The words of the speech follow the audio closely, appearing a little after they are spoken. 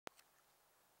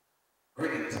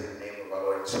Greetings in the name of our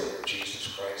Lord and Savior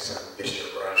Jesus Christ. I'm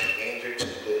Bishop Roger Ganger,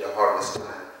 tuned in to Harvest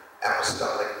Time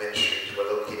Apostolic Ministries.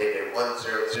 We're located at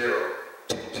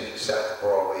 10022 South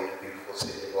Broadway in the beautiful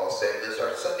city of Los Angeles.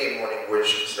 Our Sunday morning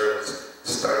worship service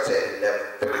starts at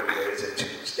 11:30. There is a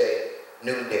Tuesday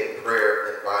noonday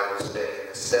prayer and Bible study and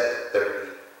a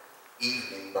 7:30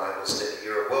 evening Bible study.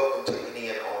 You're welcome to any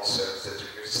and all services.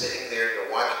 If you're sitting there,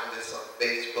 you're watching this on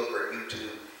Facebook or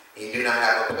YouTube, and you do not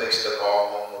have a place to call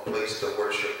home, a place to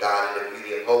worship God in the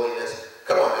beauty of holiness,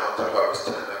 come on out to Harvest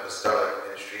Time Apostolic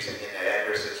Ministries. Again, that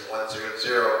address is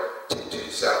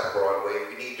 10022 South Broadway.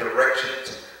 If you need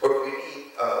directions, or if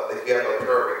you have a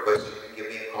prayer request, you can give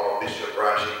me a call. Bishop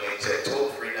Raji Gaines. That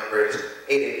toll-free number is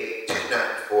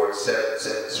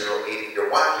 888-294-7708. If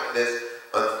you're watching this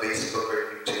on Facebook or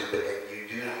YouTube, and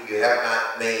you have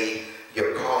not made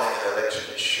your calling and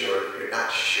election sure, if you're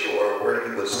not sure where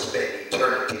you will spend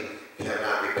eternity, if you have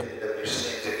not repented of your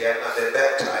sins, if you have not been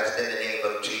baptized in the name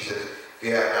of Jesus, if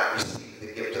you have not received the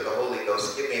gift of the Holy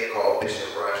Ghost, give me a call,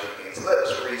 Bishop Raji Gaines. Let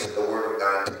us reason the Word of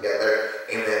God together.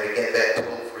 Amen. Again, that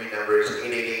toll-free number is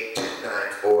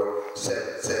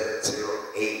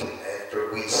 888-294-7708. After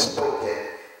we spoken,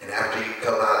 and after you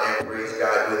come out and praise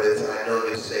God with us, I know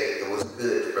you'll say it was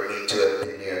good for me to have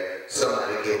been here.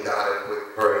 Somebody give God a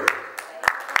quick praise.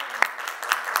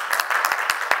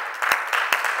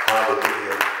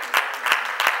 Hallelujah.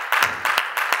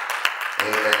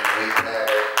 Amen. We've had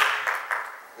a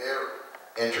very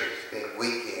interesting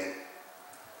weekend.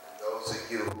 Those of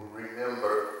you who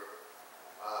remember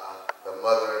the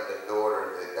mother and the daughter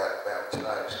that got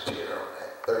baptized here on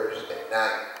that Thursday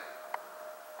night,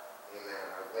 amen,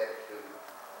 I went to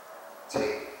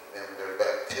take them their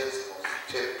baptismal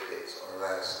certificates on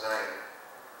last night,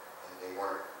 and they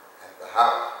weren't at the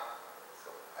house. So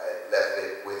I left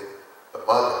it with the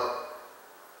mother,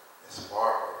 Miss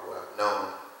Barbara, who I've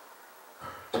known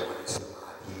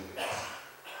 20-some-odd years.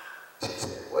 She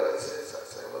said, "What is this?" I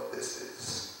said, "Well, this is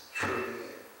Trudy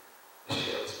and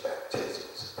Michelle's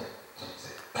baptismal certificate." She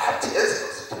said,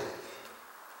 "Baptismal certificate?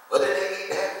 What do they need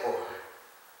that for?"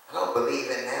 I don't believe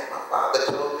in that. My father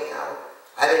told me I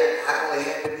only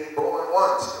had to be born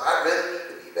once, so I really need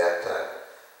to be baptized. I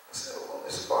said, "Well,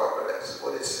 Miss Barbara, that's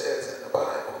what it says in the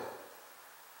Bible."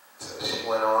 So she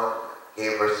went on,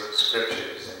 gave her some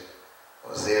scriptures, and I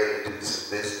was there to do some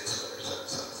business with her. So I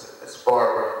said, "Miss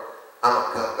Barbara, I'm going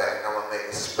to come back. I'm going to make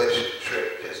a special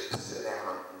trip just to sit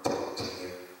down and talk to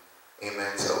you."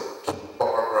 Amen. So keep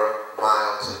Barbara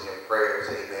Miles in your prayers,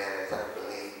 amen, as I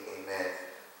believe, amen,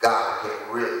 God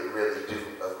can really, really do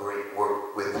a great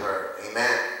work with her. Amen.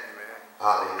 Amen.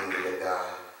 Hallelujah to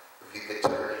God. If you could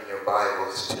turn in your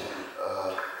Bibles to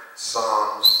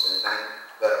Psalms,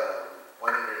 the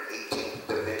 118th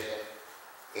division.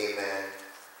 Amen.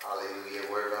 Hallelujah.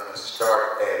 We're going to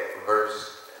start at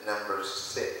verse number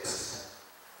 6.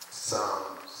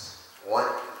 Psalms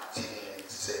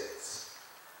 118:6.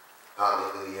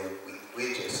 Hallelujah.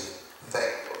 We just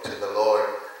thankful to the Lord.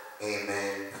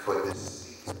 Amen. For this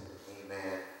season.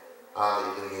 Amen.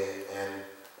 Hallelujah. And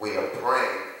we are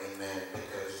praying. Amen.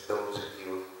 Because those of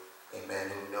you, amen,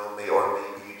 who know me, or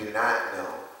maybe you do not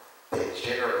know, that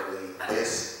generally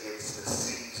this is the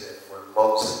season where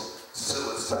most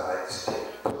suicides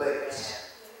take place,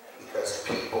 because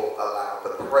people allow the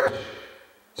pressure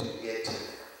to get to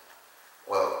them.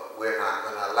 Well, we're not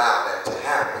going to allow that to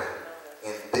happen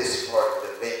in this part of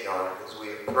the vineyard, because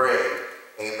we are praying,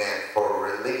 amen, for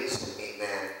release.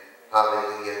 Amen.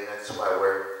 Hallelujah. And that's why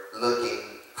we're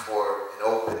looking for an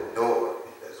open door,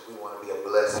 because we want to be a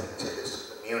blessing to this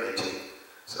community,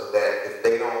 so that if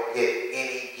they don't get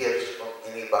any gifts from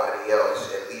anybody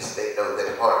else, at least they know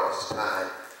that Harvest Time,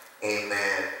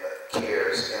 amen,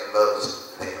 cares and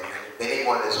loves them. And if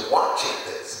anyone is watching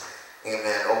this,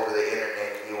 amen, over the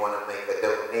internet, and you want to make a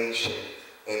donation,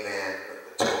 amen,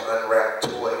 to unwrap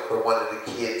toy for one of the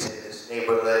kids in this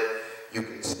neighborhood, you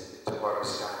can send it to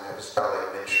Harvest Time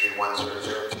Apostolic Ministry,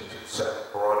 10022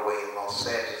 South Broadway in Los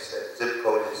Angeles. That zip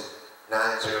code is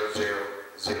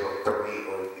 90003,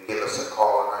 or you can give us a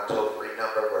call on our toll-free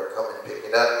number. We're coming to pick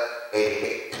it up,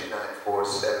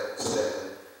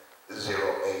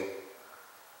 888-294-7708.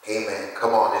 Amen.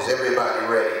 Come on, is everybody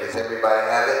ready? Does everybody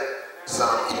have it?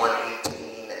 Psalms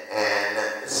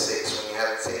 118:6. When you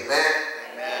have it, say amen.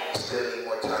 Amen. Still need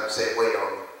more time. Say, wait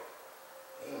on me.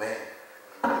 Amen.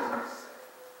 Hallelujah.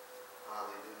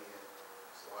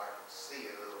 So I can see a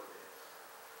little bit.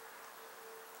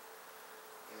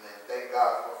 Amen. Thank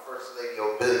God for First Lady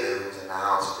Obelia, who's in the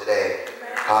house today.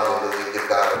 Amen. Hallelujah. Give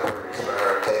God a praise for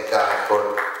her. Thank God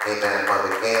for, amen,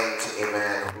 Mother Gaines,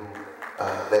 amen, who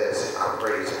led us in our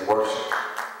praise and worship.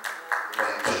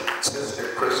 Amen. Keep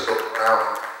Sister Crystal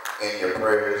around in your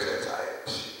prayers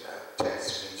as she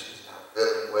texts me. She's not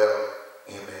feeling well.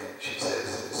 Amen. She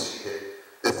says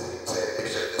this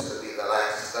will be the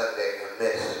last Sunday I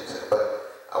miss. She said, but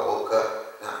I woke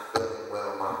up not feeling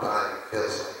well. My body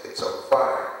feels like it's on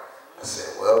fire. I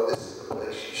said, well, this is the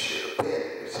place you should have been.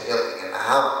 There's healing in the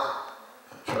house.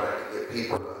 I'm trying to get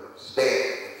people to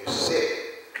understand when you're sick,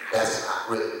 that's not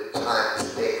really the time to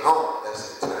stay home.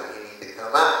 That's the time you need to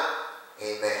come out.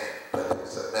 Amen. But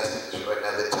that's a message for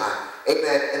another time.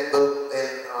 Amen.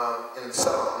 In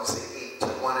Psalms, the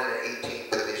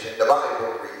 118th division, the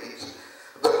Bible reads,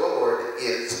 the Lord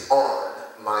is on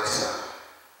my side.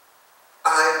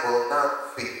 I will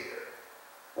not fear.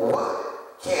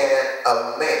 What can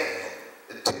a man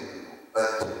do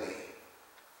unto me?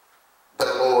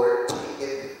 The Lord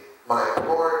taketh my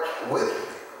part with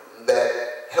him that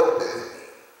helpeth me.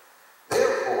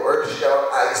 Therefore shall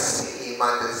I see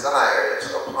my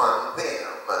desires upon them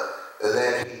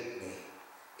that hate me.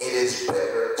 It is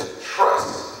better to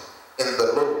trust in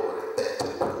the Lord than to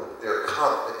put their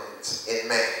confidence in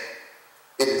man.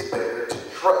 It is better to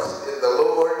trust in the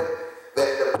Lord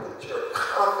than to put your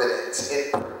confidence in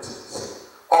princes.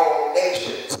 All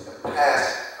nations can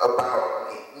pass about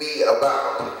me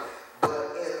about,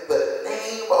 but in the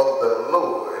name of the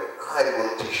Lord I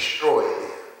will destroy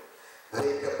them.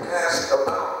 They can pass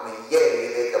about me,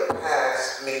 yea, they can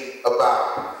pass me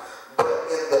about, but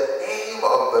in the name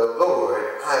of the Lord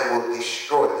I will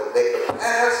destroy them. They can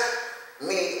pass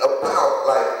me about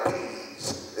like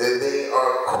bees. They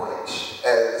are quenched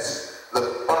as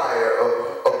the fire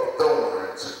of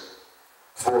thorns.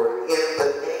 For in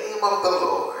the name of the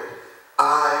Lord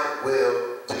I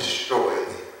will destroy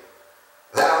them.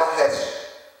 Thou hast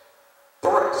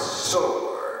thrust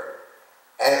sore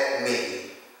at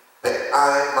me that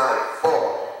I might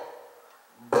fall,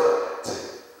 but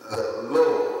the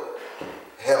Lord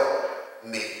help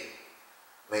me.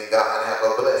 May God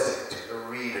have a blessing to the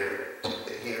reader, to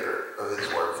the hearer of his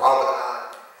word. Father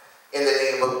God, in the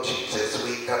name of Jesus,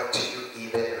 we come to you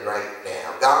even right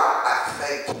now. God, I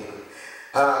thank you,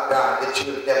 God, that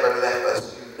you've never left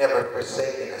us. You've never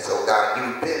forsaken us, oh God.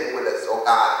 You've been with us, oh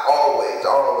God, always,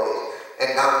 always.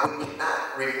 And God, we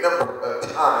cannot remember a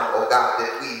time, oh God,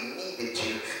 that we needed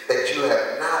you, that you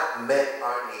have not met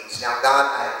our needs. Now, God,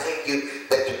 I thank you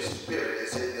that your spirit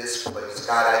is in this place.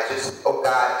 God, I just, oh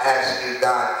God, ask you,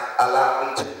 God, allow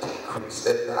me to decrease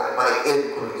that I might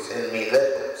increase in me.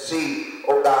 Let them see,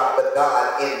 oh God, the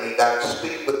God in me. God,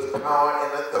 speak with power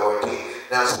and authority.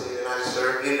 Now, Satan, I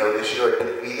serve you. Notice you're a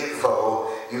defeated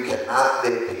foe. You cannot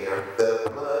live here. The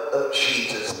blood of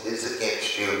Jesus is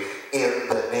against you in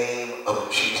the name of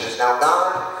Jesus. Now,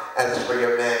 God, as for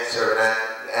your manservant,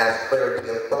 I ask clarity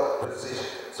of thought, precision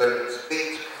concerning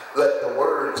speech. Let the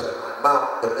words of my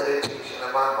mouth, the meditation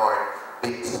of my heart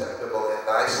be acceptable in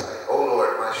thy sight. O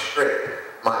Lord, my strength,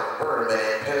 my firm and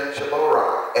impenetrable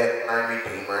rock, and my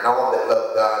redeemer. And all that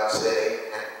love God say,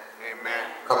 amen. Amen.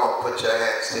 Come on, put your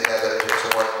hands together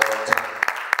just one more time.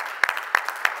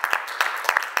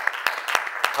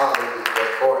 Hallelujah.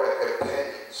 For a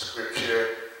companion scripture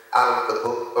out of the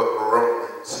book of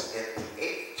Romans in the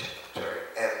 8th chapter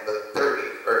and the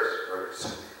 31st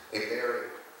verse, a very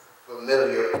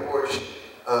familiar portion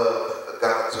of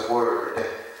God's word.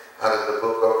 Out of the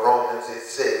book of Romans, it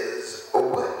says,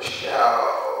 what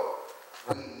shall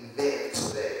we then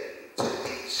say to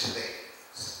these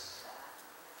things?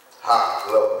 Ah,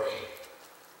 glory.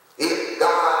 If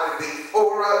God be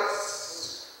for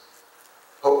us,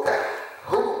 oh God,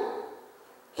 who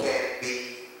can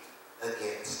be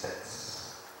against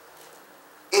us?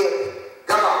 If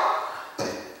God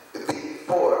be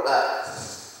for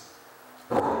us,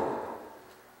 who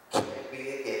can be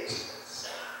against us?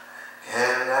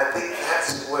 And I think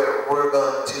that's where we're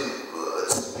going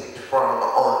to speak from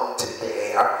on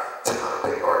today. Our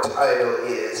topic, our title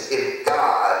is, if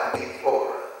God be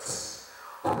for us,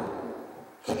 who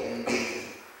can be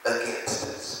against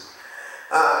us?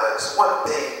 It's one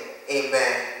thing,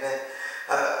 amen.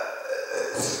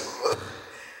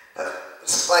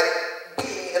 It's like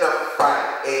being in a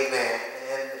fight, amen,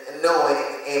 and knowing,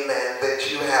 amen, that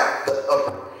you have the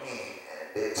upper hand.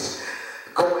 It's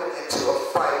going into a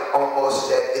fight almost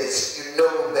that it's, you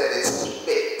know that it's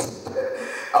fixed.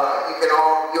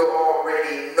 You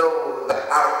already know the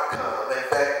outcome. In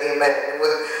fact, amen,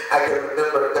 I can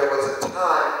remember there was a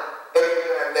time,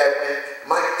 amen, that when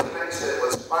Mike Tyson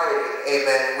was fighting,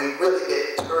 amen, we really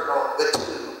didn't turn on the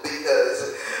tube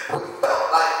because we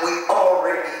felt like we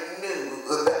already knew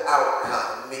the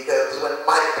outcome. Because when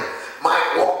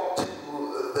Mike walked to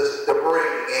the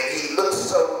ring and he looked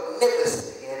so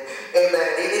menacing, amen,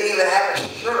 he didn't even have a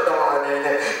shirt on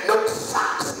and no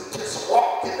socks. He just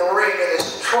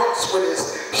trunks with his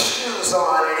shoes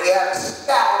on, and he had a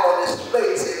scowl on his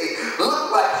face, and he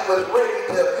looked like he was ready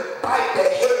to bite the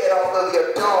head off of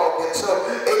your dog. And so,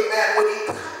 amen, when he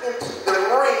got into the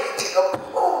ring, the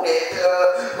opponent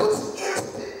was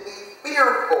instantly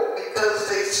fearful because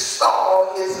they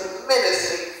saw his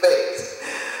menacing face.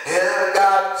 And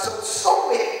God,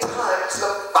 so many times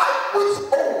the fight was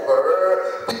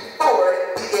over before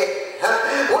it began.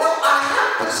 Well, I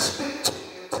have to speak to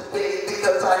you today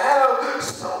because I have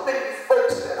so many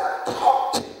folks that I've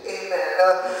talked to, amen,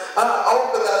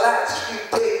 over the last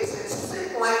few days. It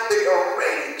seemed like they are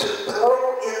ready to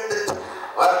throw in the towel.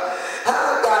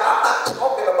 God, I'm not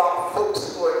talking about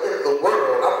folks who are in the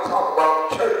world. I'm talking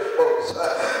about church folks,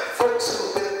 folks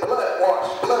who've been blood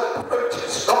washed, blood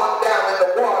purchased, gone down in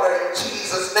the water in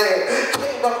Jesus' name,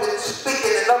 came up and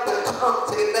speaking in other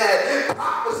tongues, amen,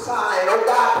 prophesying, oh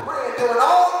God, praying, doing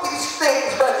all these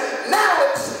things, but now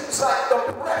it seems like the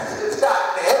press has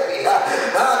gotten heavy, God,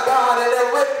 and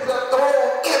they're ready to throw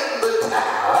in the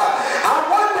towel. I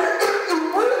wonder if you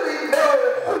really know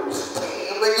whose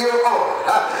team you're on.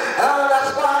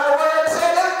 That's why the word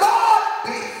said, if God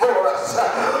be for us,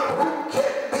 who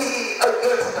can be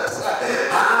against us?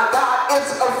 God,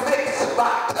 it's a fixed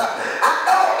fight. I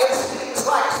know it seems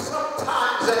like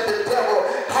sometimes that the devil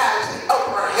has the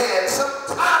upper hand.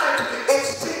 Sometimes it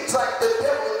seems like the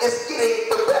devil is getting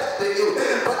the best of you.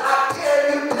 But I dare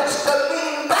you just to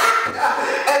lean back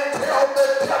and tell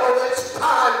the devil it's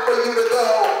time for you to go.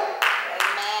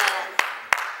 Amen.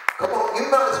 Come on, you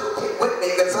might as well get with me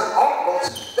because I'm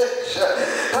almost finished.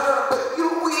 But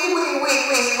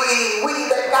we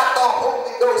that got the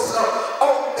Holy Ghost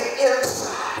on the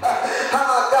inside.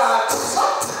 God,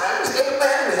 sometimes,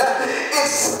 amen,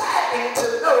 it's saddening to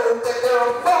know that there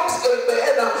are folks,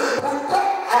 amen, who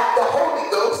don't have the Holy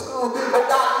Ghost, who are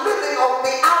not living on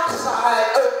the outside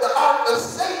of the ark of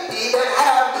safety that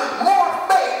have more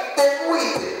faith than we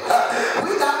do.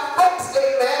 We got folks,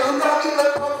 amen, who don't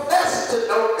even profess to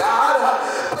know God,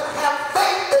 but have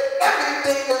faith that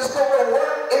everything is going to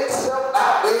work itself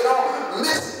out. They don't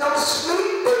miss no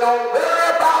sleep. They don't worry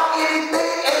about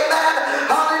anything. Amen.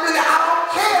 Hallelujah. I don't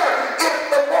care if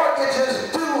the mortgage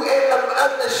is due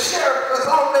and the sheriff is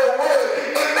on their way.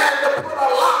 Amen. To put a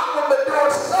lock on the door.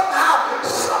 Somehow,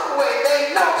 some way,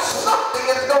 they know something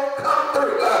is going to come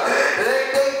through.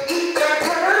 They eat their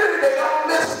dinner. They don't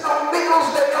miss no meals.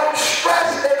 They don't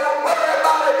stress. They don't worry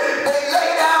about it. They lay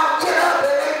down, get up,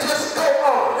 and they just go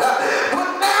on. But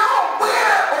now,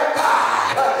 where, oh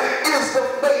God, is the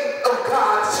faith of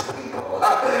God's people?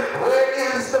 Where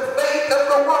is the faith of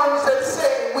the ones that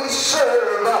say we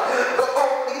serve the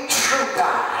only true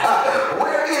God?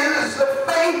 Where is the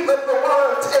faith of the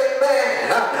ones, amen,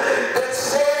 that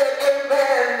said,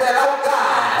 amen, that, oh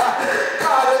God,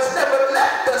 God has never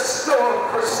left us nor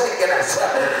forsaken us.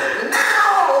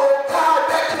 Now, oh God,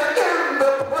 that you're in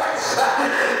the press,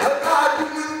 God, do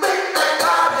you think that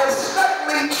God has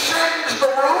suddenly changed the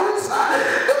rules?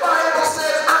 The Bible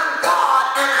says, I'm God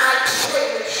and I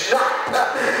change not.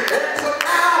 And so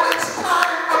now it's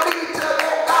time for me to,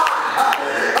 oh God,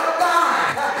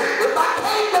 if I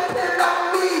can't depend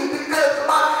on me because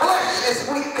my flesh is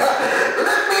weak,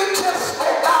 let me just,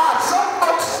 oh God, some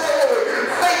folks say,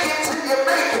 fake it till you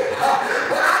make it.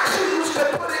 But I choose to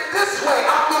put it this way.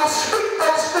 I'm going to speak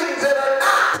those things that are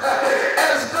not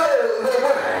as though they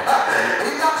were.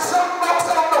 You got some folks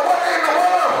on the way in the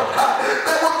world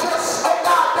that will just, oh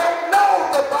God, don't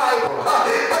know the Bible,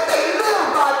 but they live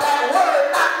by that word,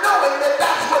 not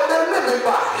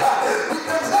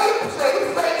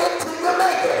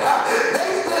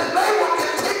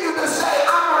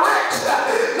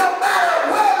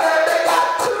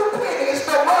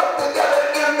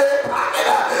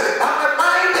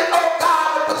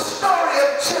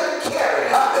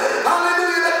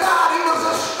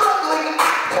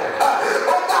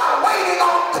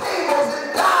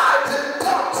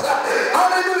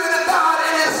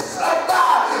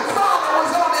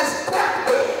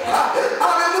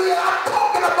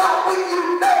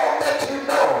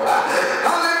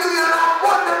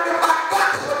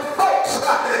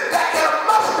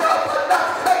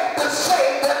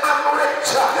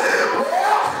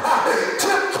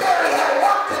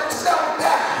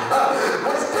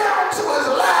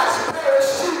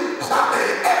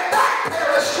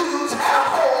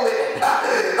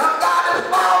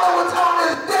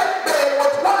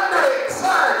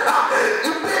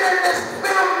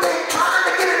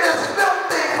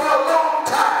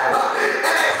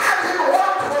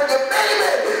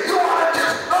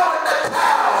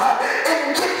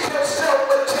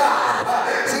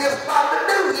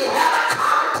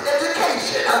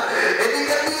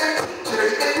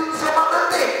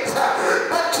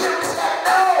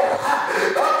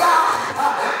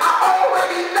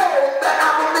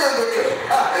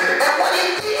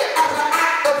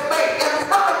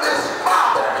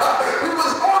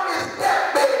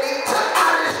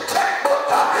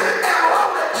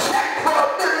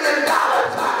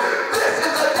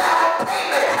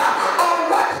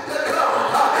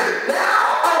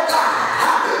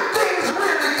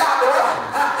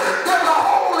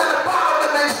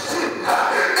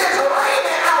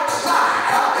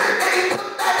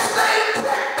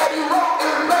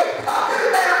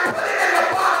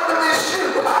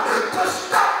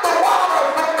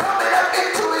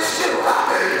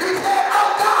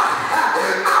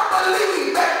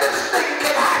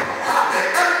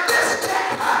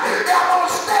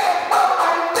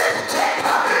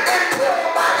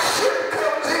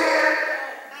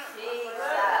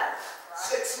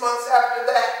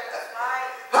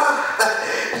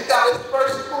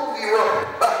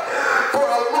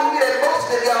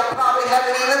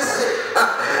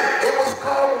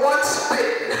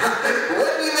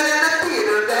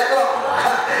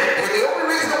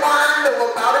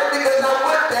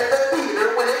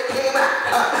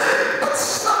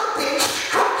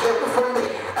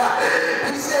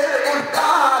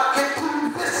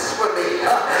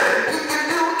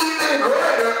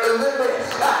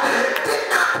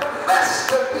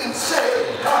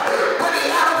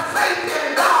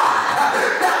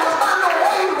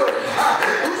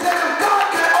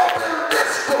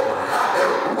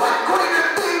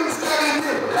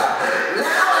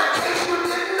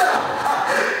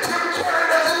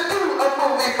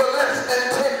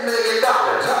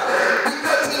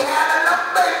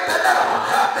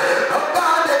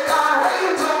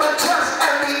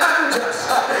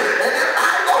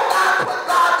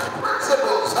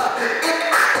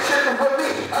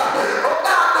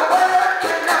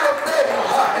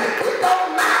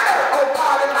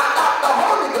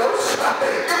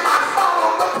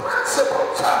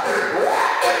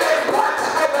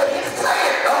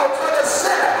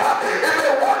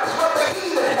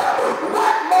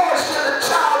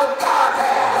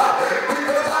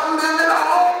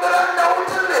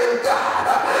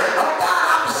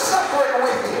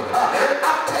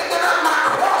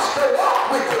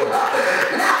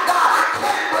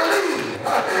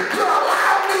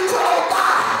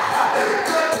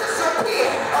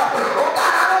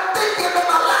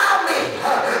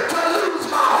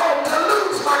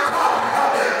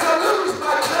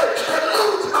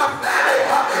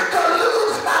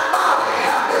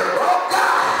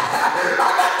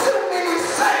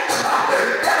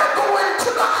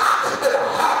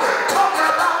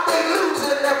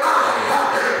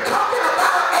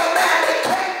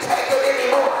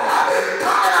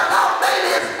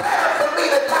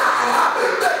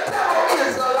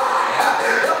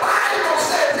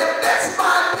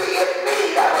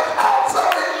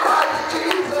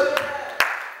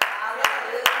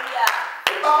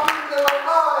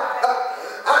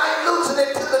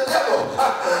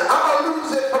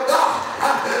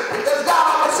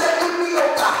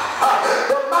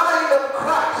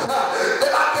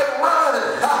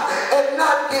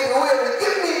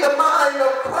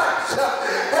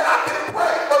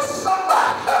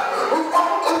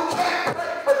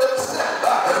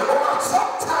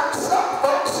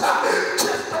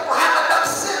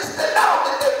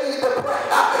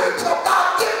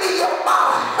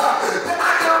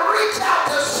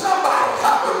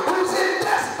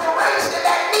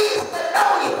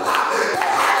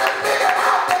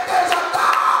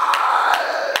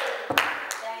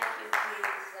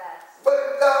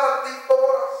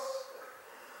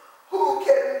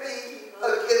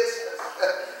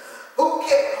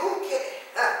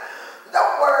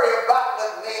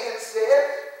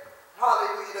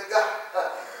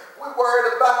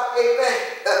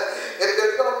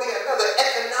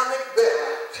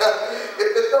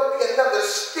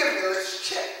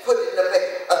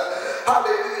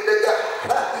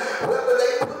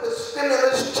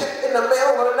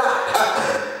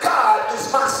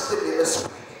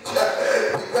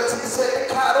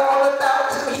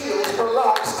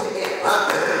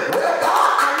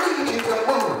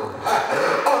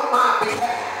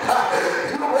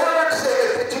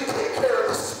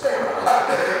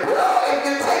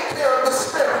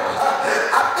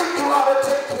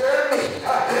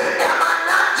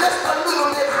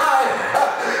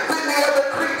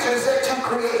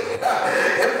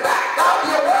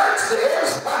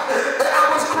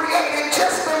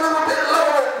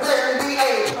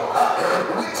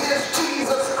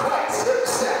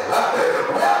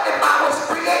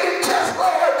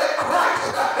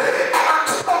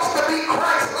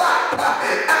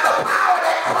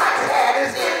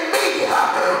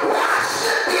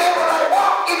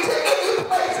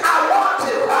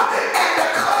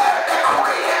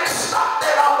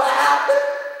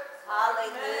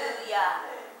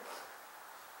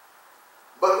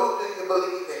But who do you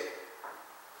believe in?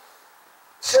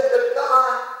 Shall the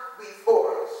God be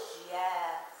for us?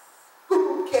 Yes.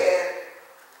 Who can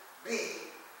be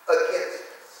against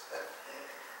us?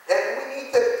 And we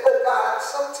need to, oh God,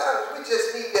 sometimes we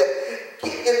just need to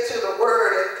get into the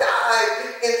Word and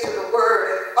dive into the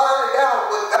Word and find out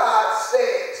what God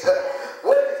says.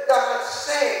 What is God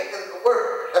saying in the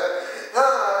Word?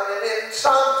 And in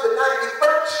Psalms the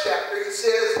 91st chapter, he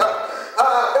says, God,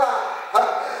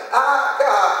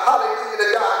 hallelujah to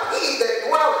God, he that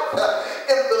dwelleth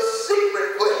in the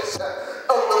secret place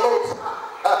of the Most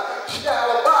High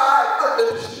shall abide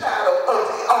under the shadow of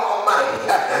the Almighty.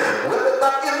 Whether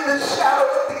not in the shadow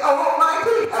of the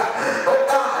Almighty, oh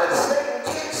God, Satan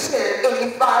can't send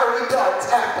any fiery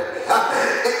darts after me.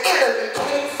 The enemy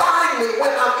can't find me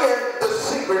when I'm in the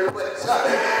secret place.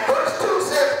 Verse 2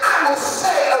 says, I will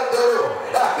say of the Lord,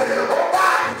 oh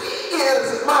God, he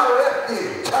is my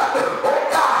refuge. Oh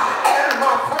God, and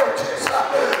my fortress.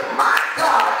 My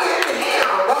God, in him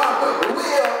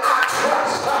will I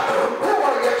trust. Who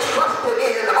are you trusting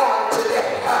in on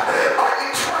today? Are you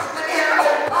trusting in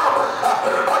Obama?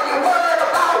 Are you worried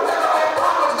about whether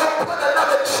Obama's going to put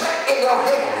another check in your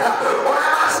hand? Or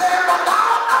am I saying, for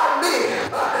God, I'll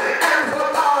live, and for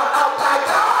God, I'll die?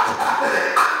 God,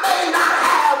 I may not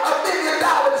have $1 million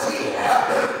here,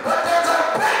 but there's a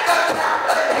bank account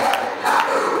in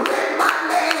heaven with my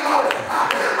name on it.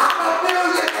 I'm a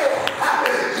millionaire.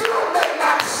 You may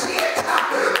not see it,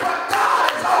 but God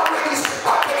has already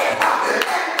spoken it.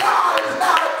 And God is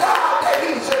not a God that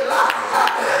he should lie.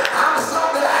 I'm so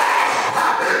glad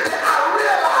that I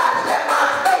realize that my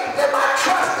faith and my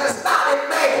trust is not in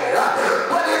man,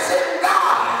 but it's in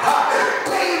God.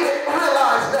 David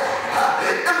realized that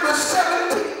in the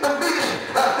 17th division,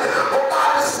 oh God,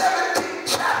 the 17th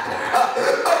chapter of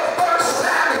 1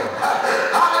 Samuel.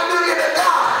 Hallelujah to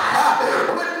God.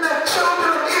 When the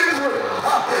children of Israel,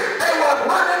 they were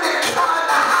running and trying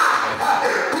to hide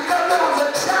because there was a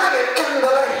giant in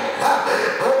the land.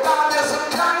 Oh God, there's some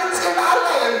giants in our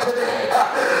land today,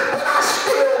 but I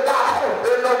still got hope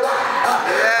in no God.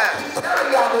 I keep telling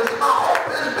y'all this, my hope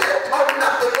is built on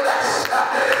nothing less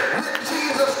than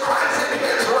Jesus Christ and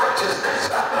his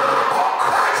righteousness. On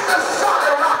Christ the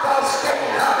solid rock I'll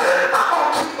stand. I'm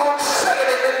going to keep on saying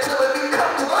it until it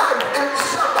becomes life in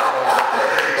somebody.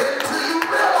 Until you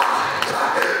realize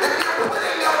if you're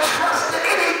putting your trust in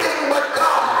anything but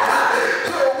God,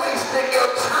 you're wasting your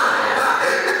time.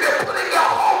 If you're putting your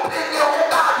hope in your, oh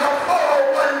God, your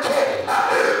 401k,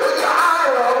 or your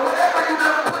IRA, or whatever you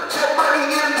done put your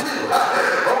money into,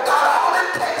 oh God, all it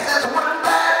takes is one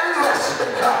bad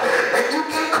investment, and you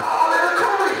can call it a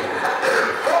career.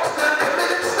 Folks that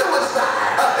committed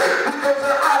suicide because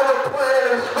their IRA plan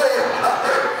has failed.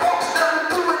 Folks that are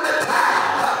doing the time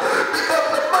because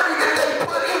the money that they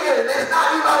put in is not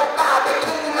even, oh God, they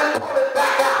can't even pull it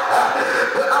back out.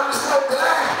 But I'm so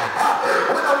glad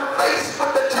when I'm faced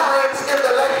with the giants in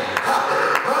the land.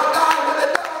 Oh God, when the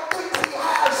devil thinks he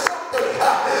has something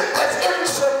that's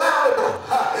insurmountable,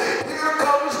 here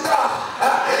comes God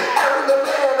and the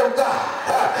man of God.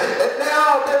 And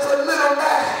now there's a little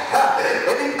lad,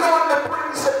 and he's going to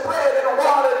bring some bread and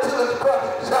water to his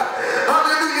brothers.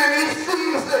 Hallelujah, and he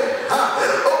sees them.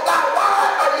 Oh God,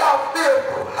 why are y'all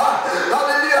fearful?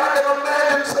 Hallelujah, I can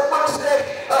imagine someone say,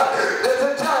 there's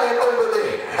a giant over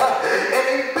there, and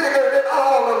he's bigger than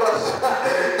all of us.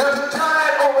 There's a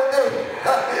giant over there,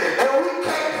 and we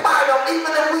can't fight him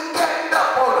even if we ganged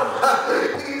up on him.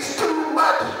 He's too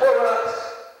much for us.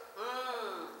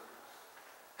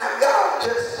 Have y'all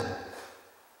just,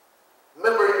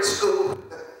 remember in school,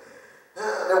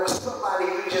 there was somebody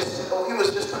you just, he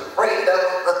was just afraid of.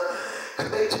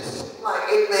 They just seemed like,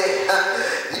 amen,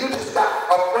 you just got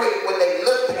afraid when they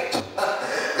looked at you.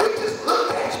 They just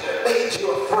looked at you and made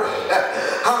you afraid.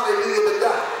 Hallelujah to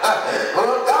God.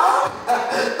 Oh God,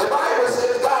 the Bible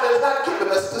says God has not given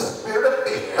us the spirit of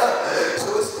fear.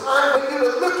 So it's time for you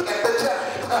to look at the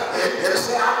giant and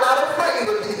say, I'm not afraid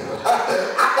of you.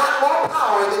 I got more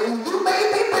power than you. You may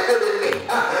be bigger than me,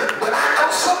 but I know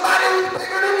somebody who's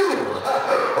bigger than you.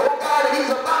 Oh God, he's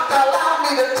about to allow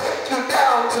me to take you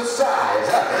down to size.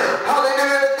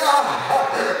 Hallelujah to God.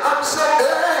 I'm so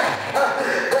glad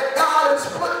that God has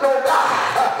put, oh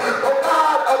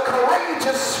God, a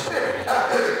courageous spirit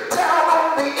down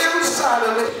on the inside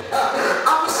of me.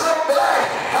 I'm so glad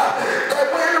that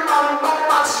when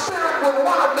my spirit would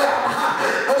want them,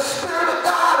 the Spirit of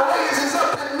God raises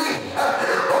up in me.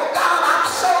 Oh God, I'm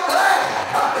so glad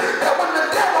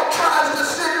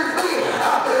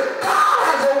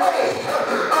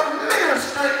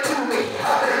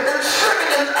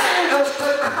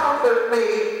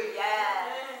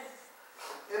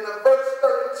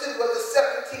of the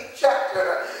 17th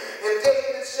chapter. And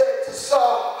David said to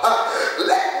Saul,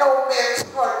 let no man's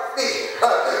heart fear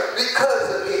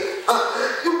because of it.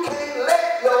 You can't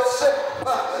let yourself,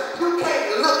 you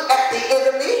can't look at the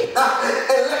enemy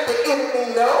and let the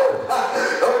enemy know,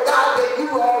 oh God, that you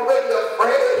are already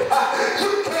afraid.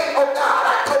 You can't, oh God,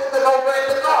 I told them over at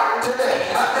the garden today,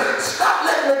 stop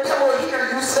letting the devil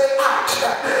hear you say ouch.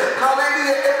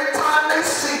 Hallelujah. Every time they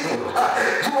see you,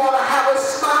 you want to have a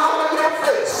smile on your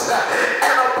face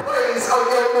and a praise on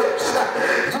your lips.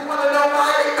 You want to know why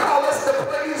they call us the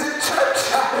praising church?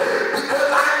 Because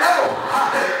I know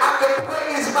I can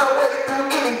praise my way through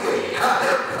anything.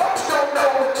 Folks don't know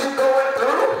what you're going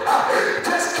through.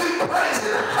 Just keep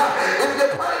praising. If you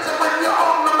praise him when you're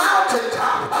on the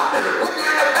mountaintop, when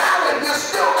you're in the valley, you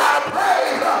still got to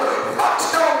praise. Folks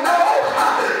don't know.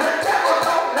 The devil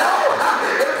don't know.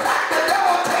 In fact, the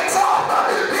devil takes off.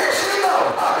 Here she goes.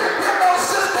 Here goes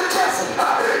Sister Jessie.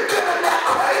 Giving that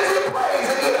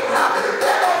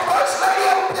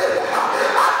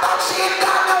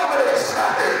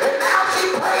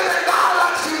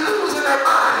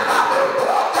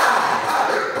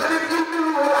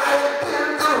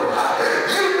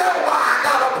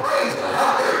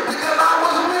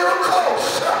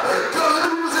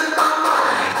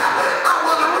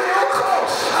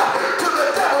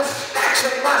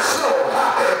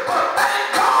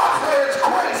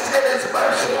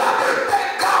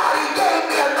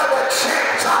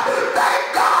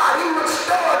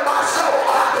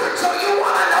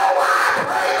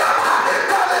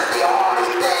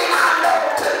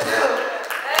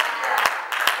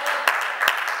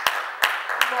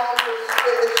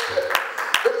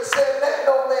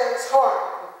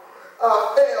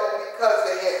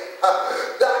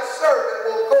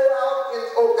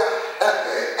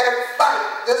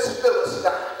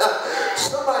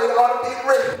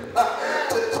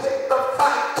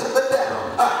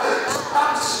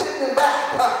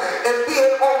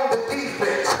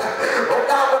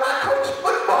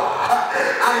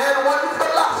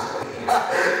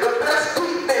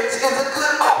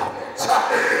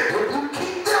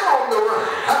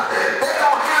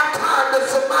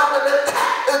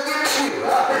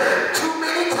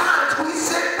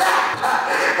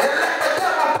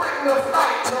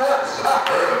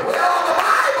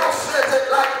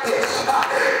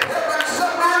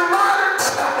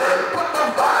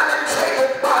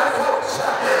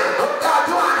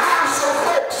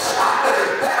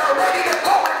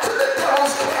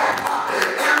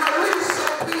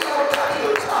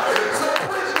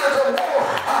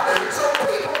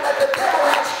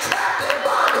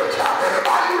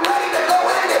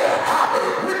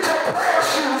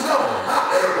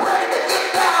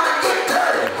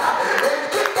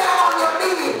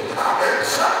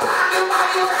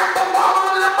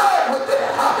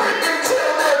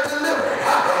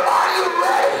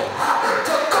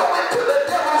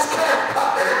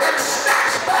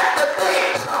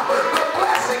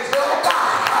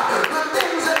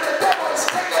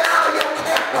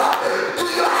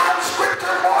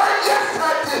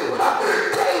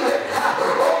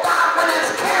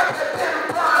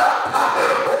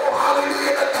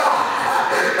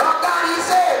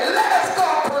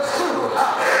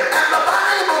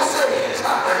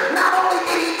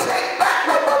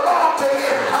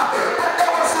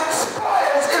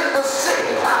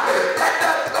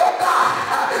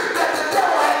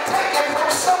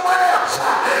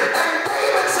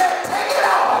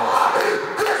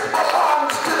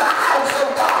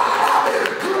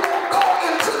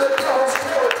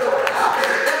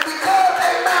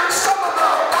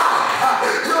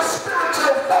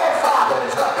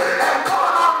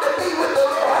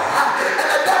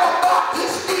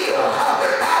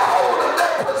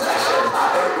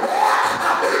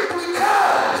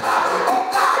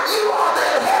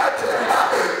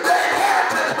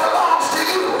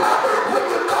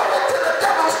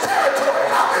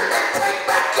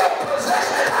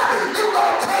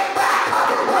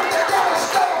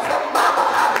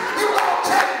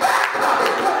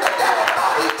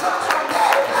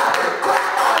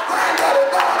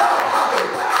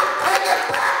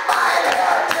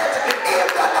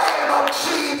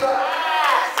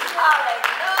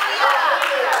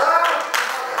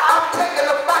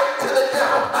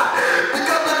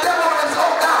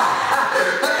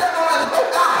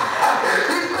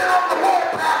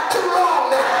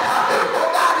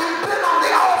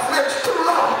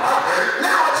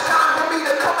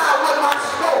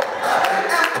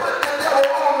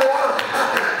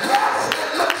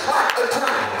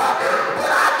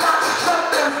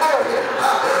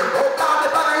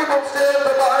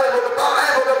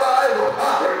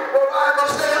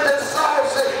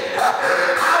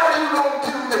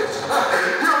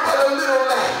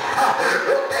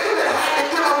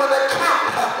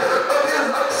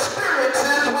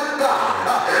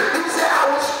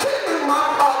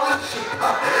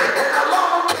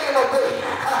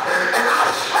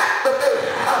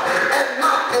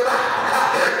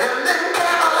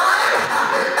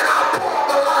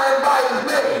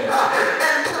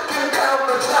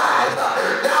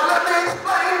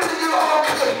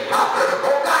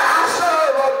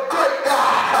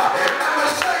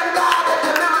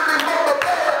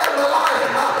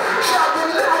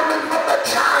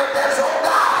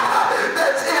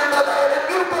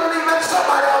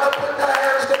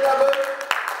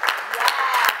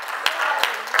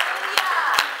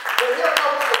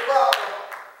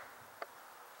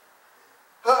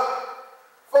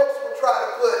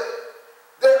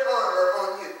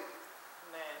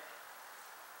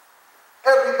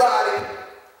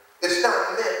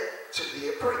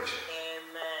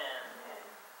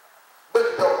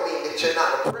that you're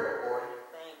not a prayer warrior.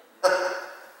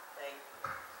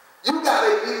 You got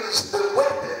to use the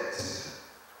weapons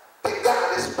that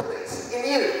God has placed in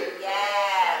you.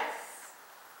 Yes.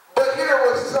 But here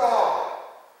was Saul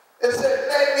and said,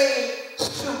 let me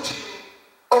shoot you,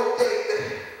 oh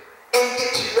David, and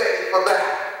get you ready for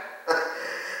battle.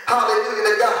 Hallelujah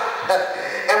to God.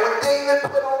 And when David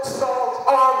put on Saul's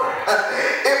armor,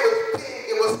 it was big,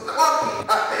 it was clunky.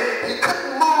 He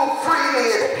couldn't move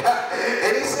freely in it.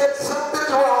 And he said, something's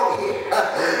wrong here.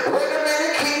 Wait a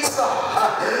minute, King Saul.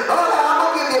 I'm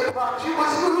going to give you a props. You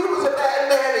was a bad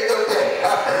man in your day.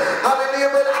 Hallelujah,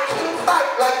 but I can't fight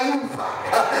like you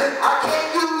fight. I can't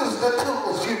use the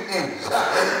tools you use.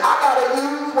 I got to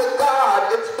use what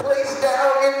God has placed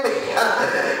down in me.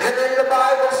 And then the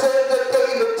Bible says that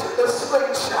David took a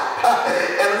slingshot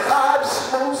and 5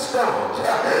 smooth stones.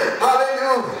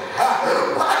 Hallelujah.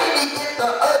 Why did he get the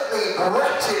ugly,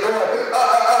 wretched,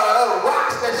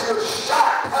 rocks that were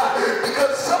sharp?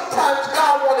 Because sometimes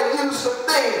God want to use some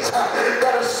things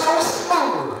that are so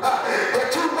smooth that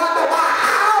you wonder why.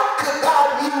 How could God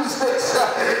use this?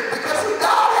 Because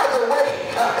God has a way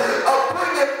of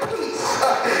bringing peace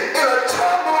in a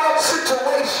turmoil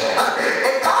situation.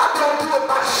 And God don't do it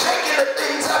by shaking the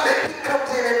things up. He comes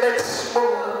in and lets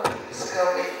smooth peace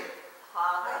come in.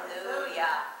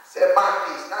 Hallelujah. Said, my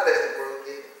peace, not as the world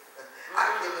gives it. I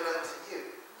give it unto you.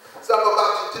 So I'm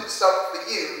about to do something for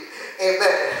you.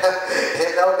 Amen.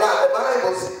 And now God, the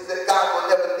Bible says that God will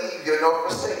never leave you nor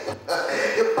forsake you.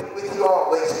 He'll be with you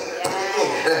always.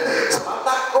 So I'm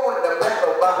not going to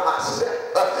battle by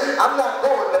myself. I'm not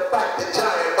going to fight the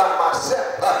giant by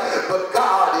myself. But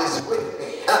God is with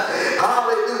me.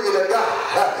 Hallelujah to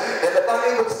God. And the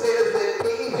Bible says that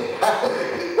David,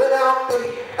 he went out there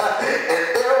and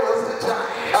there was the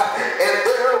giant. And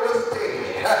there was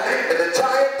David. And the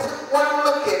giant took one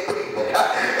look at David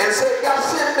and said, y'all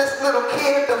sent this little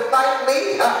kid to fight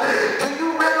me? Do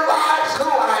you realize who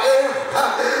I am?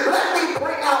 Let me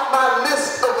bring out my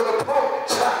list of an opponent.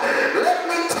 Let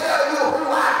me tell you who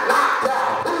I knocked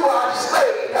out, who I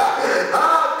slayed.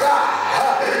 Oh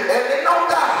God. And they know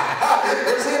God.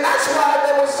 And see, that's why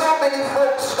there were so many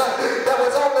folks that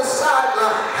was on the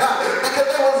sideline because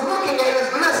they was looking at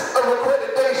his list of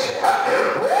accreditation.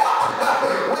 Well,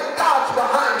 when God's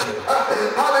behind you,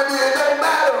 hallelujah, it don't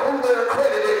matter who they're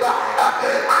accredited by.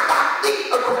 I got the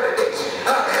accreditation.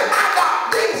 I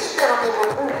got the stamp of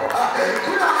approval.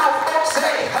 You know how folks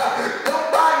say, don't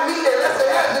buy meat unless it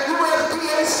has the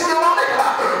USDA seal on it.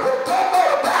 Well, don't go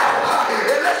to battle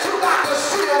unless you got the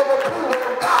seal of approval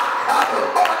from God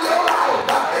on your life.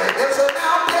 And so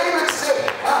now David said,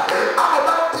 I'm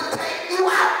about to take you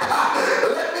out.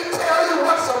 Let me tell you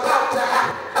what's about to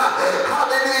happen.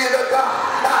 Hallelujah to God.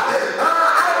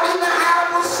 I don't even have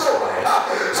a sword.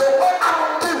 So what I'm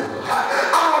going to do,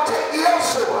 I'm going to take your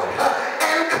sword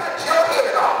and cut your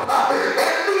head off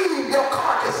and leave your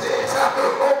carcasses.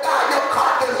 Oh God, your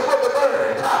carcass for the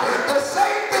bird. The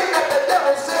same thing that the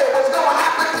devil said was going to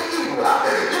happen to you.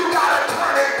 You got to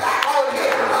turn it back on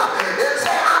him and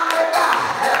say, I'm the God.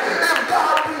 If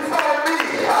God be for me,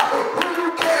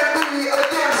 who can be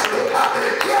against me?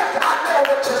 Yes, I know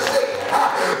what you say.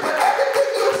 But everything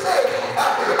you say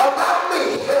about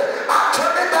me, I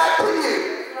turn it back to you.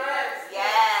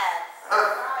 Yes.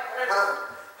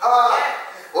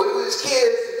 When we was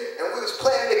kids and we was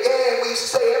playing the game, we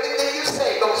used to say everything you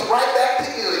say goes right back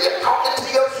to you. You're talking to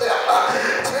yourself.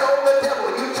 Tell the devil,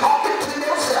 you talking to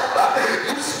yourself.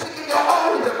 You speaking your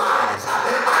own demise.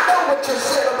 I know what you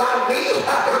said about me,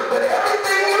 but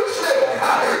everything you said,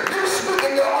 you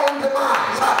speaking your own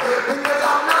demise. Because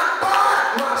I'm not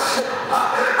by myself.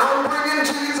 I'm bringing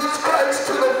Jesus Christ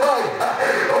to the fight.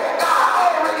 Oh God,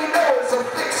 I already know it's a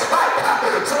fixed fight.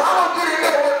 So I don't get in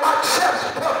there with my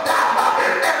chest puffed out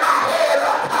and my head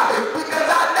up because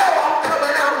I know I'm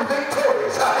coming out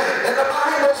victorious. And the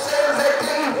Bible says that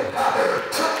David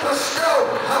took the stone.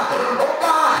 Oh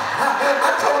God,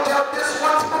 I told y'all this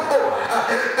once before.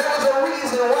 There was a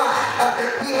reason why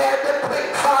he had to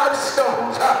pick 5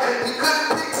 stones. He couldn't